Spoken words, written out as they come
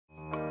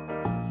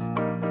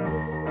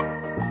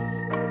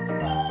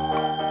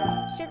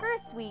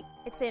eat,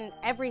 it's in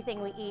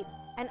everything we eat,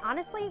 and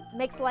honestly,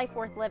 makes life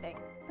worth living.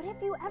 But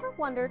have you ever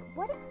wondered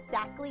what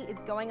exactly is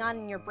going on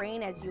in your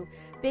brain as you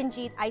binge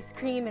eat ice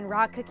cream and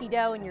raw cookie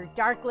dough in your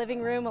dark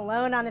living room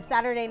alone on a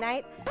Saturday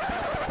night?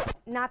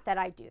 Not that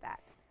I do that.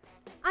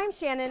 I'm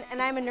Shannon,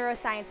 and I'm a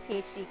neuroscience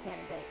PhD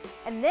candidate,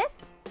 and this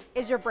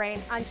is your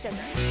brain on sugar.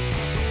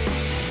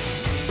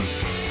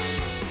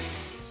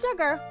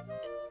 Sugar,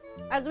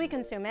 as we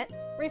consume it,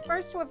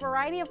 refers to a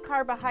variety of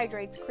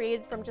carbohydrates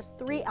created from just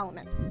 3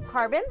 elements: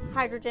 carbon,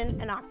 hydrogen,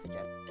 and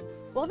oxygen.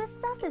 While this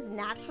stuff is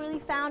naturally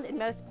found in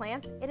most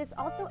plants, it is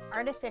also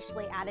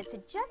artificially added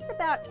to just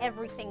about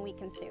everything we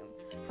consume,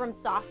 from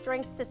soft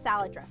drinks to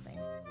salad dressing.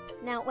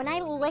 Now, when I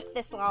lick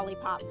this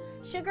lollipop,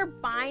 sugar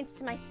binds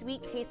to my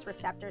sweet taste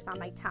receptors on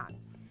my tongue.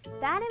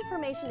 That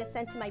information is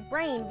sent to my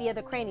brain via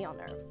the cranial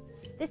nerves.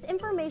 This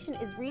information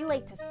is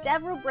relayed to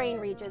several brain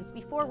regions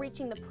before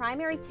reaching the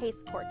primary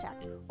taste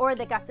cortex, or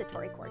the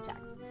gustatory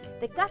cortex.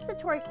 The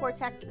gustatory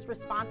cortex is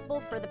responsible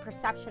for the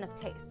perception of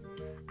taste.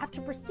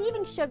 After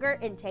perceiving sugar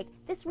intake,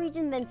 this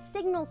region then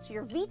signals to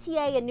your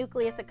VTA and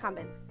nucleus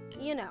accumbens.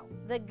 You know,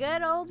 the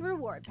good old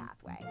reward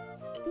pathway.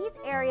 These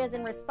areas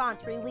in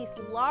response release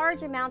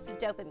large amounts of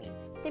dopamine,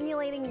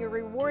 stimulating your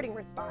rewarding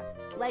response,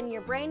 letting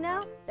your brain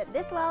know that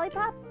this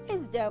lollipop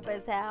is dope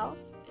as hell.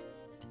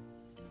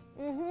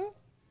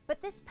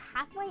 But this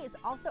pathway is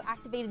also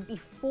activated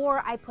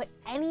before I put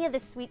any of the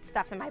sweet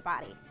stuff in my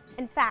body.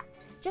 In fact,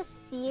 just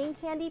seeing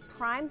candy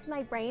primes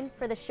my brain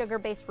for the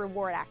sugar-based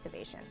reward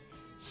activation.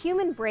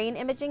 Human brain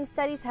imaging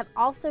studies have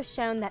also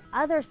shown that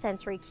other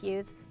sensory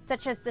cues,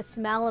 such as the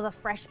smell of a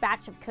fresh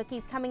batch of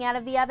cookies coming out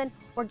of the oven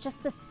or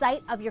just the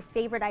sight of your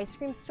favorite ice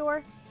cream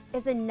store,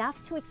 is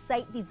enough to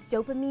excite these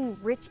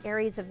dopamine-rich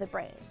areas of the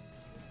brain.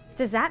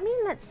 Does that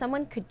mean that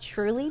someone could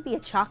truly be a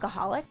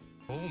chocoholic?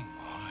 Oh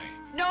my.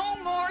 No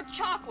more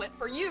chocolate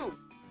for you!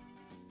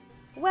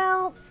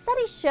 Well,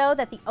 studies show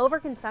that the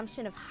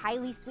overconsumption of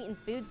highly sweetened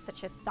foods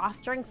such as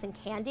soft drinks and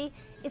candy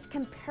is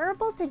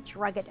comparable to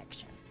drug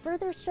addiction.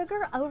 Further,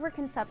 sugar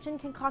overconsumption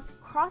can cause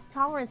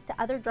cross-tolerance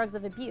to other drugs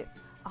of abuse,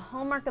 a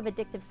hallmark of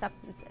addictive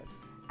substances,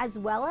 as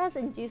well as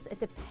induce a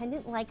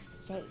dependent-like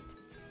state.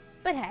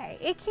 But hey,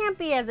 it can't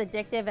be as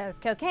addictive as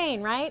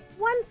cocaine, right?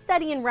 One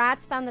study in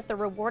rats found that the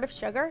reward of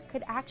sugar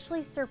could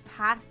actually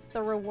surpass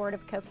the reward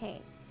of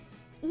cocaine,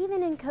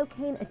 even in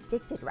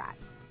cocaine-addicted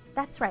rats.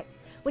 That's right.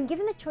 When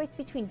given the choice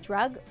between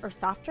drug or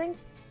soft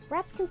drinks,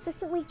 rats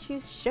consistently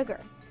choose sugar,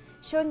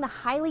 showing the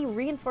highly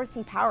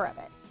reinforcing power of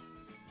it.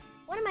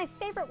 One of my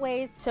favorite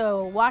ways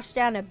to wash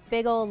down a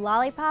big old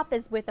lollipop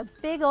is with a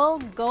big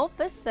old gulp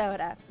of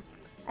soda.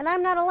 And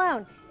I'm not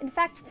alone. In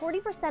fact,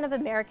 40% of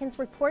Americans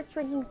report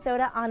drinking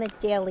soda on a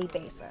daily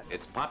basis.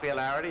 Its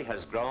popularity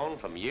has grown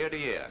from year to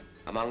year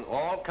among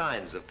all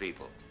kinds of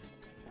people.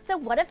 So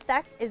what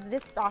effect is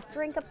this soft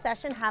drink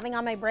obsession having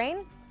on my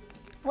brain?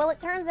 Well,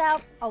 it turns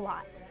out a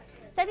lot.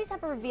 Studies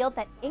have revealed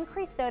that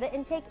increased soda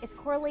intake is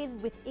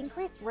correlated with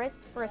increased risk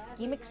for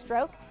ischemic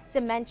stroke,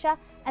 dementia,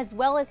 as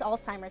well as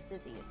Alzheimer's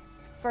disease.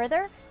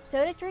 Further,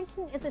 soda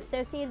drinking is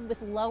associated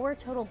with lower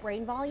total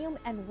brain volume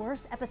and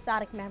worse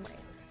episodic memory.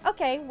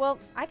 Okay, well,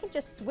 I could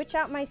just switch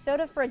out my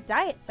soda for a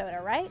diet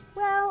soda, right?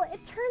 Well,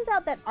 it turns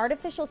out that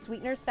artificial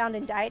sweeteners found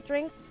in diet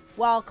drinks,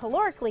 while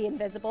calorically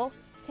invisible,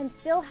 can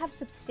still have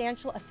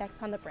substantial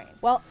effects on the brain.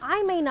 While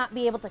I may not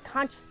be able to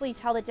consciously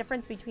tell the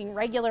difference between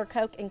regular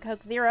Coke and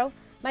Coke Zero,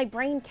 my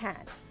brain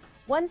can.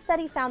 One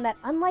study found that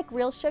unlike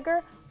real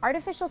sugar,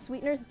 artificial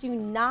sweeteners do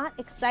not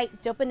excite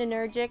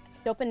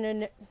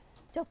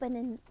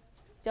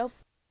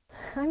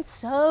I'm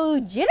so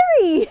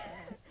jittery!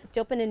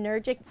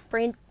 Dopaminergic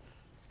brain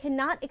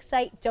cannot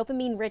excite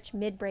dopamine-rich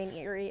midbrain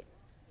area.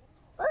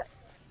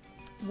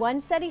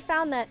 One study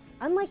found that,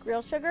 unlike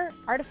real sugar,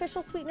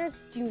 artificial sweeteners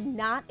do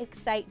not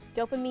excite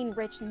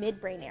dopamine-rich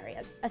midbrain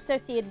areas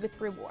associated with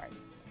reward.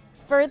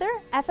 Further,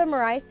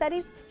 fMRI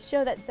studies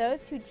show that those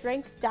who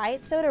drank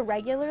diet soda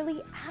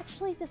regularly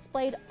actually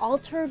displayed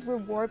altered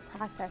reward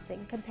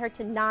processing compared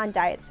to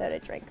non-diet soda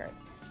drinkers,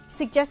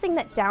 suggesting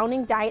that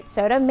downing diet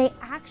soda may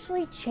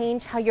actually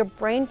change how your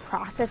brain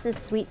processes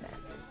sweetness.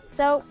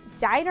 So,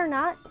 diet or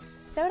not,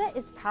 soda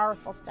is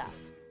powerful stuff.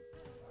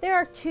 There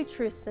are 2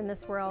 truths in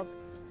this world.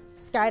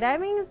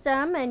 Skydiving is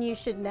dumb and you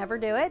should never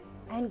do it,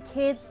 and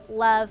kids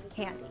love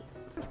candy.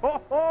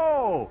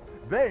 Ho-ho!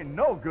 They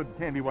know good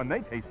candy when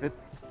they taste it.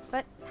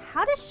 But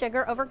how does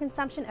sugar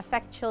overconsumption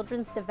affect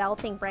children's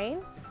developing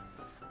brains?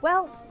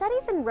 Well,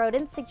 studies in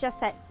rodents suggest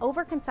that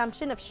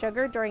overconsumption of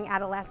sugar during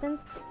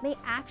adolescence may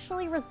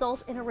actually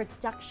result in a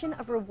reduction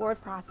of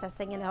reward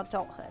processing in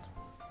adulthood.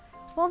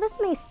 While this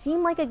may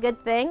seem like a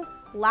good thing,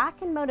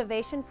 lack in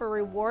motivation for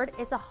reward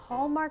is a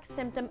hallmark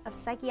symptom of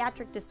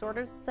psychiatric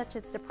disorders such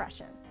as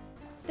depression.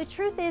 The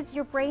truth is,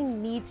 your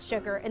brain needs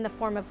sugar in the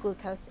form of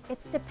glucose.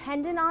 It's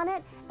dependent on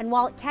it, and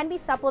while it can be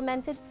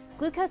supplemented,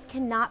 glucose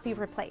cannot be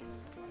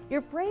replaced.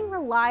 Your brain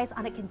relies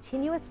on a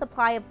continuous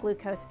supply of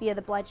glucose via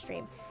the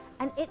bloodstream,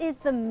 and it is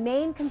the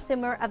main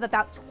consumer of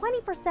about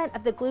 20%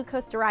 of the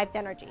glucose-derived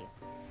energy.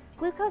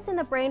 Glucose in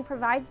the brain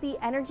provides the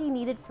energy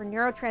needed for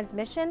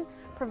neurotransmission,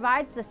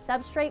 provides the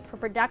substrate for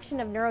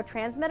production of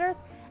neurotransmitters,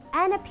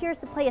 and appears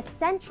to play a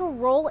central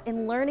role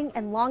in learning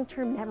and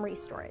long-term memory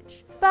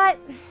storage. But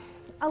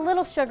a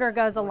little sugar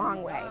goes a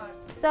long way,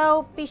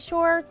 so be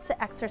sure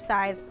to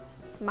exercise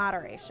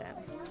moderation.